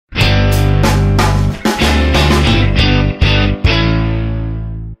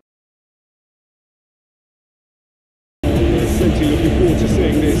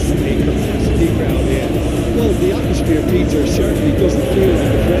encounter certainly doesn't feel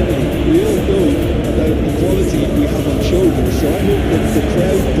like a friendly. We all know about the quality we have on shoulders, so I hope that the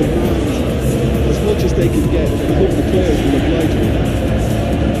crowd demand as much as they can get, and I hope the players will oblige with that.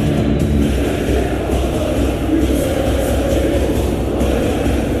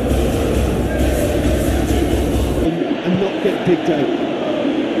 And not get picked out.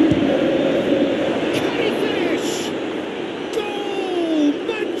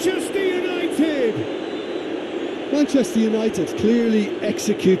 Manchester United clearly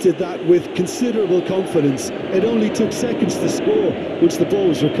executed that with considerable confidence. It only took seconds to score once the ball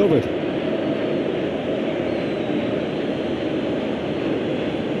was recovered.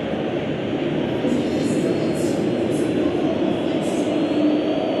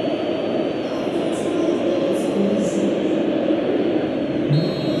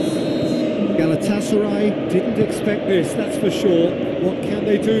 Galatasaray didn't expect this, that's for sure. What can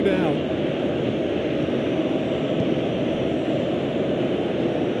they do now?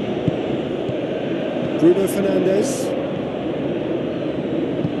 Bruno Fernandes.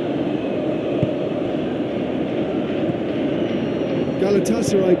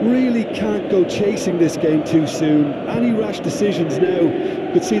 Galatasaray really can't go chasing this game too soon. Any rash decisions now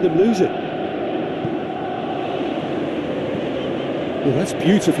could see them lose it. Oh, that's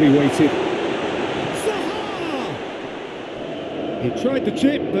beautifully weighted. Zaha! He tried the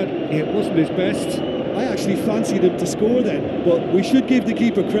chip, but it wasn't his best. I actually fancied him to score then, but we should give the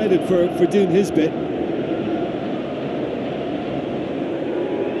keeper credit for doing his bit.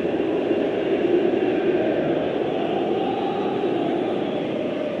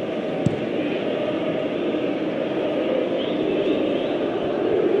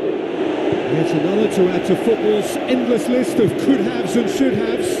 There's another to add to football's endless list of could-haves and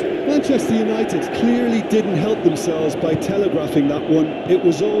should-haves. Manchester United clearly didn't help themselves by telegraphing that one. It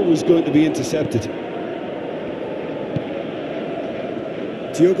was always going to be intercepted.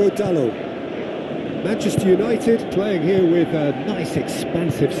 Diogo Dalot. Manchester United playing here with a nice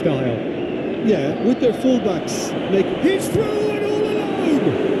expansive style. Yeah, with their fullbacks making... He's through and all alone!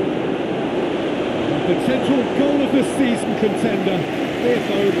 Potential goal of the season contender,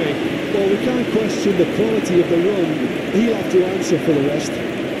 if only. Well, we can't question the quality of the run. He'll have to answer for the rest.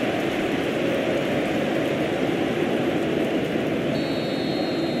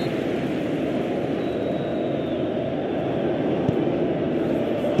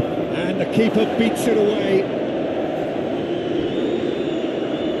 The keeper beats it away.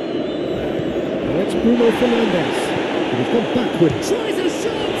 Now it's Bruno Fernandes. He's gone backward. Tries a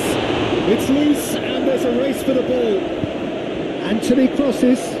shot! It's loose and there's a race for the ball. Anthony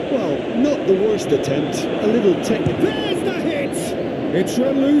crosses. Well, not the worst attempt. A little technical. There's the hit! It's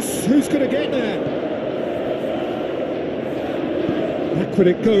run loose. Who's going to get there? Backward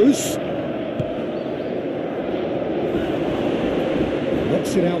it goes.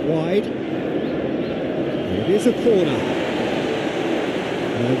 Knocks it out wide. It is a corner.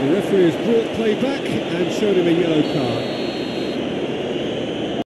 And the referee has brought play back and showed him a yellow card.